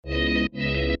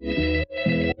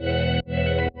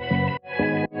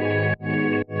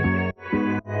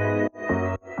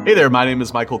Hey there, my name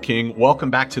is Michael King. Welcome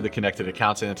back to The Connected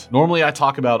Accountant. Normally I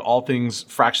talk about all things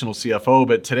fractional CFO,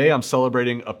 but today I'm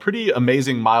celebrating a pretty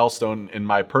amazing milestone in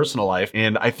my personal life.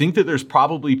 And I think that there's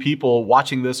probably people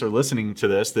watching this or listening to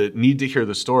this that need to hear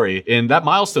the story. And that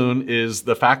milestone is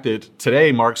the fact that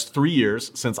today marks 3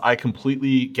 years since I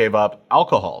completely gave up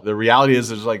alcohol. The reality is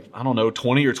there's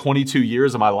 20 or 22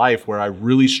 years of my life where I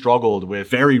really struggled with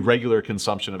very regular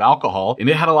consumption of alcohol. And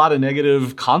it had a lot of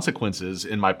negative consequences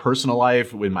in my personal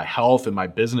life, in my health, in my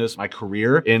business, my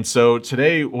career. And so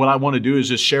today, what I want to do is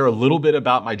just share a little bit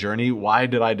about my journey. Why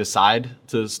did I decide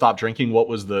to stop drinking? What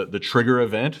was the trigger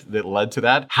event that led to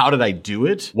that? How did I do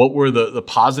it? What were the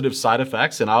positive side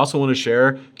effects? And I also want to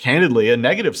share candidly a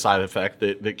negative side effect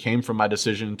that came from my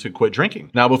decision to quit drinking.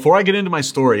 Now, before I get into my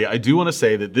story, I do want to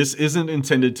say that this isn't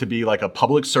intended to be like a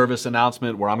public service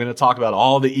announcement where I'm going to talk about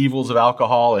all the evils of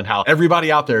alcohol and how everybody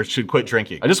out there should quit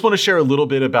drinking. I just want to share a little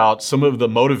bit about some of the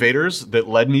motivators that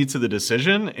led me to the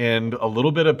decision and a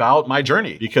little bit about my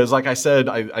journey. Because like I said,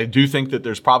 I do think that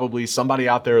there's probably somebody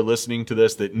out there listening to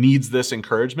this that needs this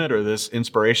encouragement or this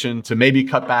inspiration to maybe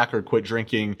cut back or quit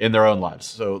drinking in their own lives.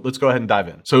 So let's go ahead and dive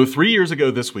in. So 3 years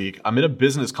ago this week, I'm at a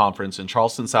business conference in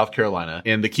Charleston, South Carolina,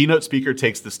 and the keynote speaker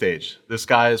takes the stage. This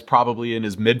guy is probably in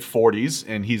his mid 40s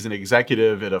and he's an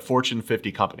executive at a Fortune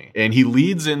 50 company. And he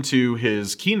leads into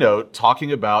his keynote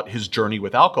talking about his journey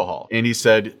with alcohol. And he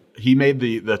said, he made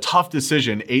the tough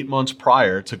decision 8 months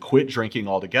prior to quit drinking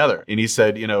altogether. And he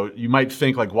said, you might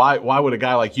think like, why would a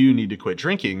guy like you need to quit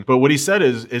drinking? But what he said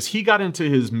is he got into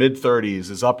his mid 30s,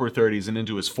 his upper 30s and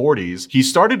into his 40s. He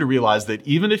started to realize that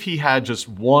even if he had just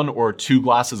 1 or 2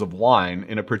 glasses of wine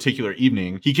in a particular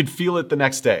evening, he could feel it the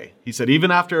next day. He said,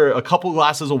 even after a couple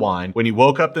glasses of wine, when he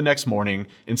woke up the next morning,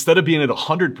 instead of being at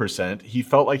 100%, he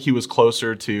felt like he was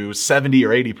closer to 70 or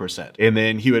 80%. And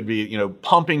then he would be,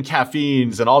 pumping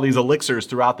caffeines and all these elixirs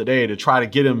throughout the day to try to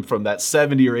get him from that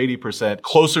 70 or 80%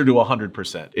 closer to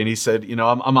 100%. And he said,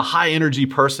 I'm a high energy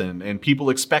person and people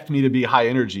expect me to be high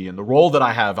energy. And the role that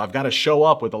I have, I've got to show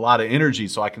up with a lot of energy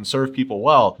so I can serve people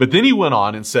well. But then he went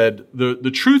on and said,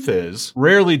 the truth is,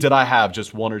 rarely did I have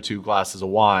just 1 or 2 glasses of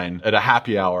wine at a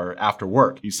happy hour after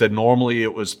work. He said, normally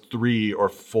it was 3 or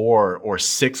 4 or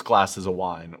 6 glasses of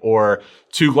wine or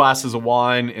 2 glasses of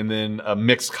wine and then a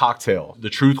mixed cocktail. The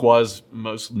truth was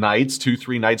most nights,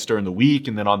 2-3 nights during the week,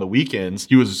 and then on the weekends,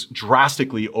 he was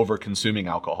drastically over consuming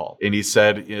alcohol. And he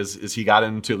said as he got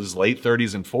into his late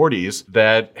 30s and 40s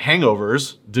that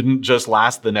hangovers didn't just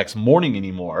last the next morning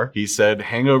anymore. He said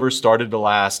hangovers started to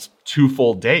last 2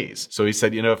 full days. So he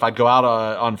said, if I'd go out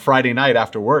on Friday night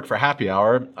after work for happy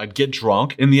hour, I'd get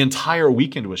drunk and the entire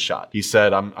weekend was shot. He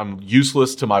said, I'm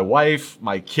useless to my wife,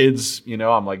 my kids,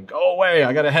 I'm like, go away.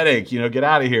 I got a headache, get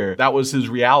out of here. That was his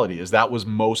reality, is that was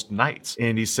most nights.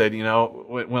 And he said,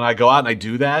 when I go out and I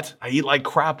do that, I eat like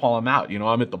crap while I'm out.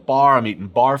 I'm at the bar, I'm eating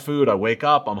bar food. I wake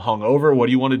up, I'm hungover. What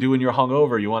do you want to do when you're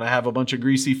hungover? You want to have a bunch of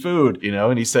greasy food,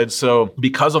 and he said, so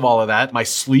because of all of that, my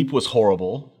sleep was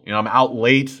horrible. I'm out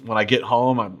late when I get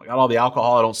home. I got all the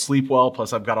alcohol. I don't sleep well.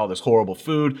 Plus, I've got all this horrible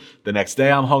food. The next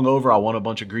day, I'm hungover. I want a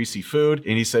bunch of greasy food.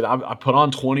 And he said, I put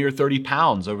on 20 or 30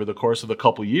 pounds over the course of a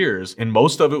couple years. And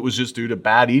most of it was just due to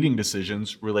bad eating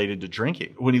decisions related to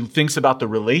drinking. When he thinks about the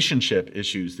relationship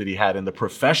issues that he had and the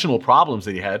professional problems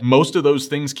that he had, most of those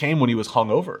things came when he was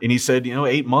hungover. And he said,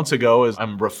 8 months ago, as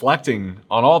I'm reflecting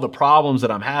on all the problems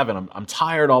that I'm having, I'm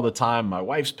tired all the time. My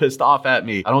wife's pissed off at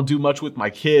me. I don't do much with my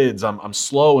kids. I'm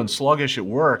slow and sluggish at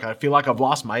work. I feel like I've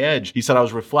lost my edge. He said, I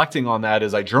was reflecting on that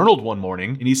as I journaled one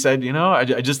morning. And he said,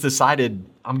 I just decided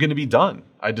I'm going to be done.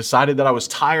 I decided that I was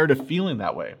tired of feeling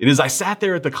that way. And as I sat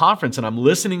there at the conference and I'm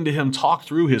listening to him talk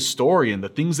through his story and the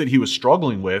things that he was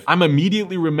struggling with, I'm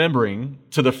immediately remembering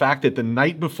to the fact that the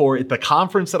night before at the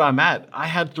conference that I'm at, I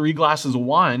had 3 glasses of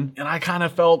wine and I kind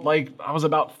of felt like I was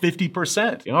about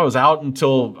 50%. I was out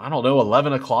until,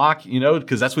 11 o'clock,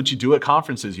 because that's what you do at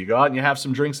conferences. You go out and you have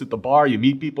some drinks at the bar, you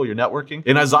meet people, you're networking.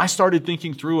 And as I started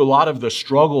thinking through a lot of the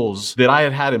struggles that I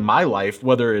had had in my life,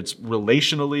 whether it's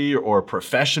relationally or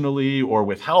professionally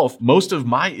or with health, most of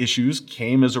my issues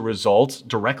came as a result,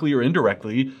 directly or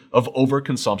indirectly, of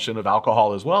overconsumption of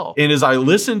alcohol as well. And as I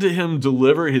listened to him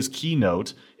deliver his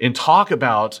keynote and talk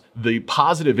about the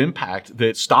positive impact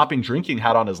that stopping drinking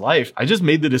had on his life, I just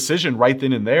made the decision right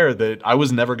then and there that I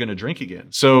was never going to drink again.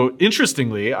 So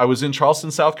interestingly, I was in Charleston,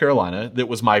 South Carolina. That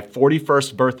was my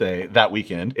 41st birthday that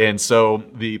weekend. And so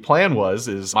the plan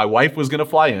is my wife was going to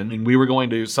fly in and we were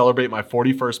going to celebrate my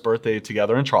 41st birthday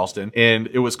together in Charleston. And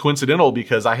it was coincidental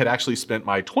because I had actually spent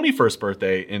my 21st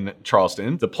birthday in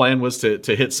Charleston. The plan was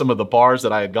to hit some of the bars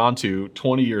that I had gone to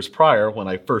 20 years prior when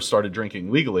I first started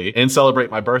drinking legally and celebrate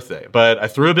my birthday birthday. But I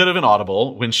threw a bit of an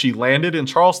audible. When she landed in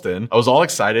Charleston, I was all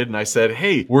excited and I said,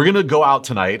 hey, we're gonna go out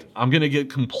tonight. I'm gonna get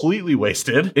completely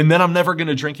wasted and then I'm never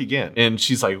gonna drink again. And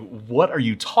she's like, what are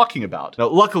you talking about? Now,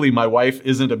 luckily my wife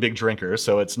isn't a big drinker,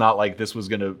 so it's not like this was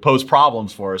gonna pose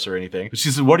problems for us or anything. But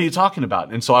she said, what are you talking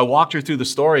about? And so I walked her through the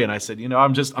story and I said,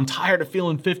 I'm tired of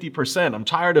feeling 50%. I'm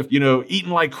tired of,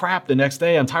 eating like crap the next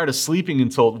day. I'm tired of sleeping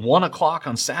until 1 o'clock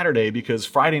on Saturday because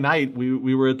Friday night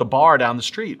we were at the bar down the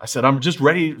street. I said, I'm just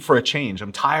ready for a change.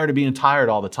 I'm tired of being tired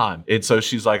all the time. And so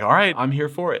she's like, all right, I'm here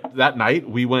for it. That night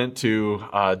we went to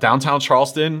downtown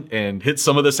Charleston and hit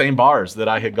some of the same bars that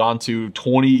I had gone to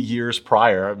 20 years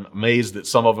prior. I'm amazed that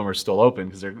some of them are still open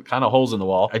because they're kind of holes in the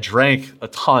wall. I drank a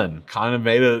ton, kind of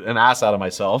made an ass out of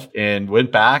myself and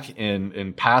went back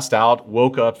and passed out,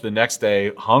 woke up the next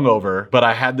day hungover, but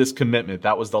I had this commitment.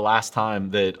 That was the last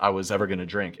time that I was ever going to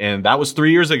drink. And that was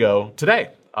 3 years ago today.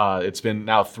 It's been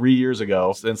now 3 years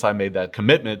ago since I made that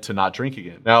commitment to not drink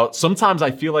again. Now, sometimes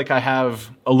I feel like I have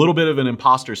a little bit of an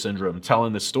imposter syndrome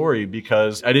telling this story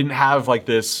because I didn't have like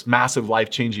this massive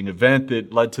life-changing event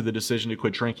that led to the decision to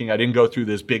quit drinking. I didn't go through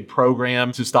this big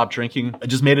program to stop drinking. I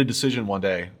just made a decision one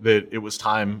day that it was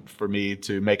time for me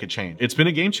to make a change. It's been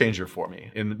a game changer for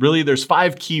me. And really, there's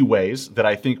 5 key ways that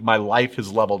I think my life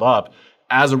has leveled up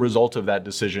as a result of that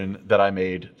decision that I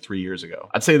made 3 years ago.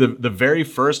 I'd say the very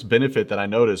first benefit that I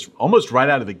noticed almost right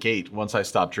out of the gate once I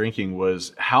stopped drinking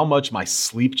was how much my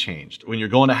sleep changed. When you're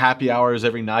going to happy hours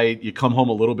every night, you come home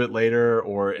a little bit later,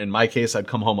 or in my case, I'd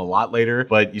come home a lot later,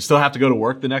 but you still have to go to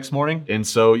work the next morning. And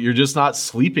so you're just not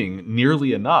sleeping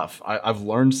nearly enough. I've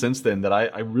learned since then that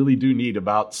I really do need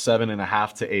about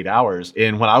 7.5 to 8 hours.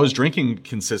 And when I was drinking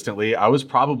consistently, I was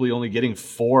probably only getting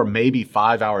 4, maybe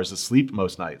 5 hours of sleep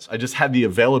most nights. I just had the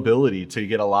availability to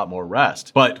get a lot more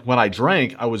rest. But when I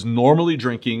drank, I was normally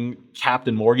drinking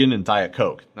Captain Morgan and Diet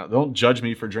Coke. Now, don't judge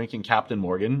me for drinking Captain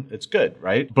Morgan. It's good,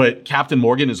 right? But Captain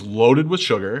Morgan is loaded with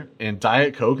sugar and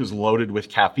Diet Coke is loaded with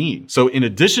caffeine. So in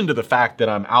addition to the fact that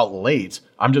I'm out late,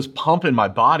 I'm just pumping my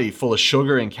body full of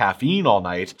sugar and caffeine all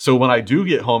night. So when I do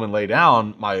get home and lay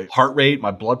down, my heart rate,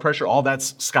 my blood pressure, all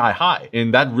that's sky high.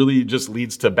 And that really just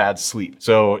leads to bad sleep.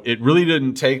 So it really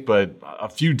didn't take but a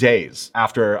few days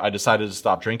after I decided to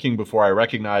stop drinking before I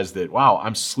recognized that, wow,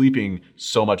 I'm sleeping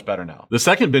so much better now. The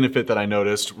second benefit that I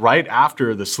noticed right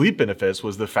after the sleep benefits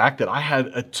was the fact that I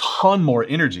had a ton more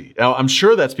energy. Now, I'm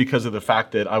sure that's because of the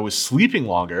fact that I was sleeping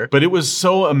longer, but it was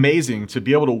so amazing to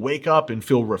be able to wake up and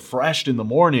feel refreshed in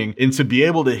the morning and to be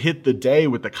able to hit the day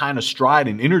with the kind of stride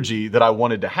and energy that I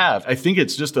wanted to have. I think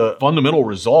it's just a fundamental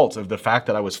result of the fact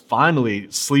that I was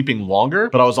finally sleeping longer,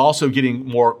 but I was also getting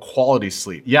more quality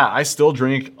sleep. Yeah, I still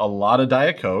drink a lot of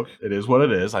Diet Coke. It is what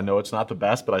it is. I know it's not the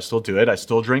best, but I still do it. I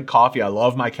still drink coffee. I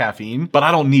love my caffeine, but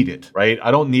I don't need it, right?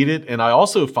 I don't need it. And I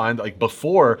also find like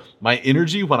before, my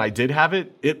energy, when I did have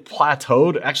it, it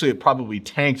plateaued. Actually, it probably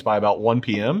tanked by about 1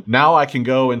 p.m. Now I can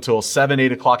go until 7,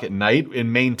 8 o'clock at night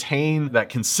and maintain that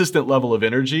consistent level of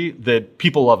energy that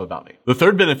people love about me. The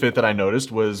third benefit that I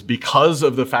noticed was because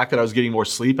of the fact that I was getting more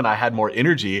sleep and I had more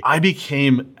energy, I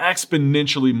became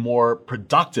exponentially more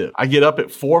productive. I get up at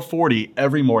 4:40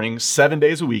 every morning, 7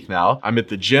 days a week now. I'm at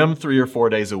the gym 3 or 4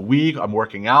 days a week. I'm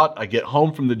working out. I get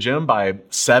home from the gym by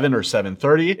 7 or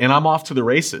 7:30 and I'm off to the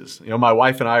races. My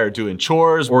wife and I are doing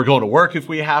chores or going to work if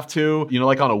we have to.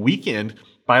 Like on a weekend,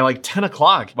 by like 10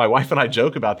 o'clock, my wife and I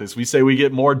joke about this. We say we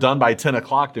get more done by 10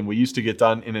 o'clock than we used to get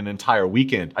done in an entire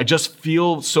weekend. I just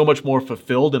feel so much more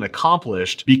fulfilled and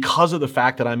accomplished because of the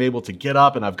fact that I'm able to get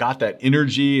up and I've got that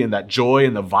energy and that joy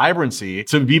and the vibrancy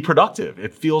to be productive.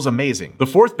 It feels amazing. The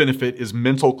fourth benefit is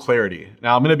mental clarity.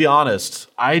 Now, I'm going to be honest.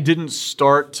 I didn't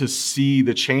start to see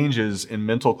the changes in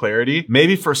mental clarity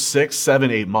maybe for 6,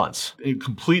 7, 8 months. In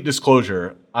complete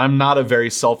disclosure, I'm not a very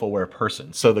self-aware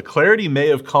person. So the clarity may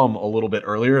have come a little bit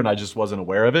earlier and I just wasn't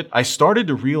aware of it. I started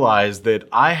to realize that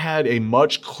I had a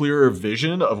much clearer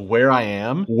vision of where I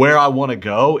am, where I want to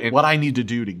go, and what I need to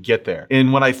do to get there.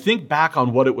 And when I think back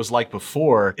on what it was like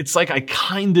before, it's like I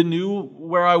kind of knew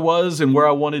where I was and where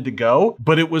I wanted to go,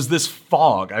 but it was this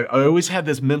fog. I always had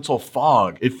this mental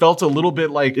fog. It felt a little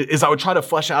bit like, as I would try to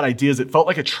flesh out ideas, it felt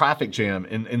like a traffic jam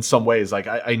in some ways. Like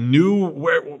I knew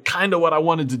where kind of what I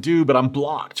wanted to do, but I'm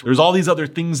blocked. There's all these other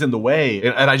things in the way,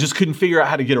 and I just couldn't figure out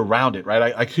how to get around it,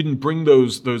 right? I couldn't bring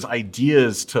those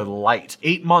ideas to light.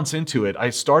 8 months into it,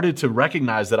 I started to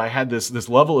recognize that I had this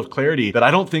level of clarity that I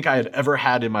don't think I had ever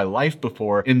had in my life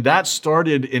before, and that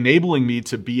started enabling me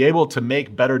to be able to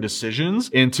make better decisions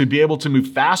and to be able to move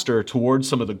faster towards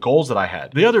some of the goals that I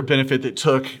had. The other benefit that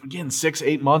took, again, 6,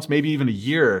 8 months, maybe even a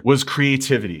year, was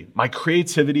creativity. My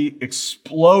creativity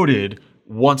exploded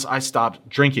once I stopped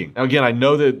drinking. Now, again, I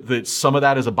know that some of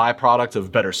that is a byproduct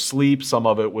of better sleep. Some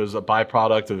of it was a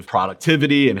byproduct of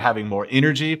productivity and having more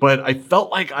energy. But I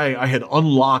felt like I had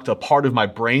unlocked a part of my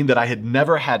brain that I had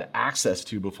never had access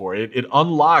to before. It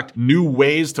unlocked new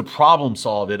ways to problem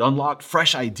solve. It unlocked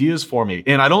fresh ideas for me.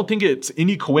 And I don't think it's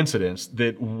any coincidence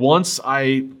that once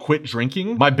I quit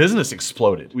drinking, my business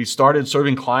exploded. We started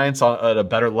serving clients at a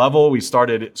better level. We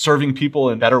started serving people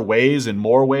in better ways, in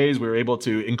more ways. We were able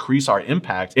to increase our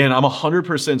impact. And I'm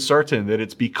 100% certain that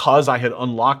it's because I had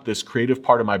unlocked this creative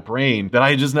part of my brain that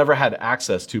I just never had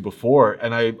access to before.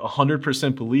 And I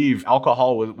 100% believe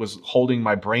alcohol was holding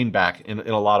my brain back in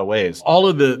a lot of ways. All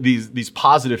of these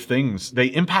positive things, they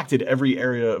impacted every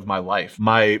area of my life.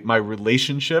 My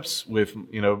relationships with,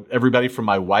 everybody from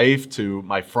my wife to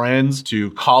my friends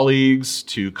to colleagues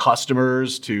to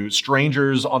customers to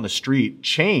strangers on the street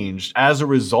changed as a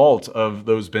result of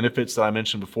those benefits that I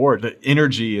mentioned before. The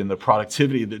energy and the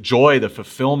productivity, the joy, the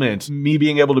fulfillment, me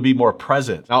being able to be more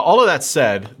present. Now, all of that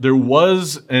said, there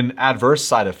was an adverse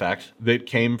side effect that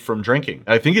came from drinking.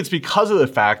 I think it's because of the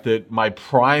fact that my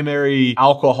primary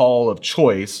alcohol of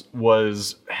choice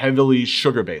was heavily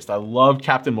sugar-based. I love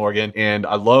Captain Morgan and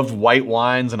I love white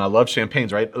wines and I love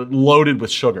champagnes, right? Loaded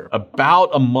with sugar. About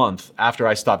a month after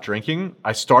I stopped drinking,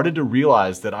 I started to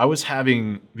realize that I was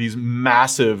having these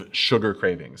massive sugar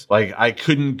cravings. Like I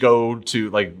couldn't go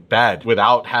to bed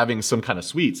without having some kind of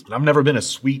sweets. And I've never been a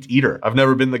sweet eater. I've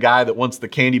never been the guy that wants the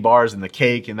candy bars and the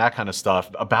cake and that kind of stuff.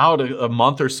 About a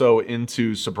month or so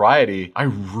into sobriety, I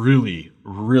really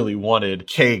wanted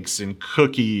cakes and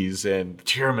cookies and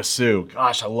tiramisu.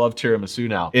 Gosh, I love tiramisu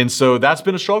now. And so that's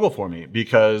been a struggle for me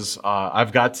because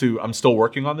I'm still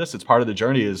working on this. It's part of the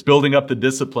journey is building up the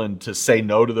discipline to say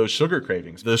no to those sugar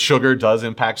cravings. The sugar does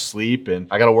impact sleep and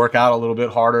I got to work out a little bit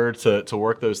harder to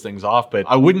work those things off, but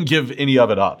I wouldn't give any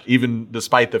of it up. Even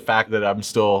despite the fact that I'm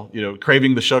still,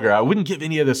 craving the sugar, I wouldn't give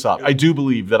any of this up. I do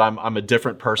believe that I'm a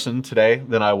different person today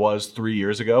than I was 3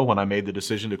 years ago when I made the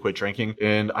decision to quit drinking.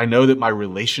 And I know that my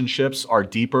relationships are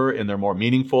deeper and they're more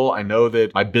meaningful. I know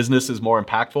that my business is more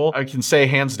impactful. I can say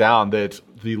hands down that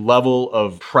the level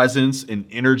of presence and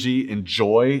energy and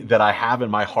joy that I have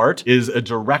in my heart is a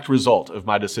direct result of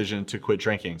my decision to quit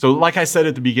drinking. So like I said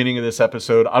at the beginning of this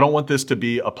episode, I don't want this to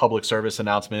be a public service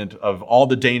announcement of all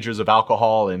the dangers of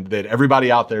alcohol and that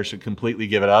everybody out there should completely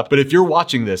give it up. But if you're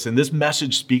watching this and this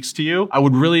message speaks to you, I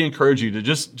would really encourage you to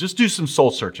just do some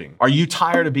soul searching. Are you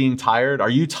tired of being tired?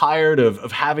 Are you tired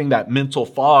of having that mental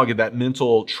fog and that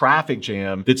mental traffic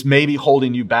jam that's maybe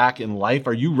holding you back in life?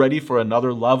 Are you ready for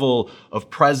another level of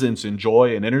presence and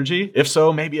joy and energy? If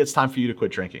so, maybe it's time for you to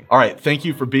quit drinking. All right. Thank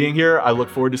you for being here. I look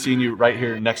forward to seeing you right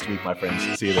here next week, my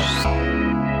friends. See you then.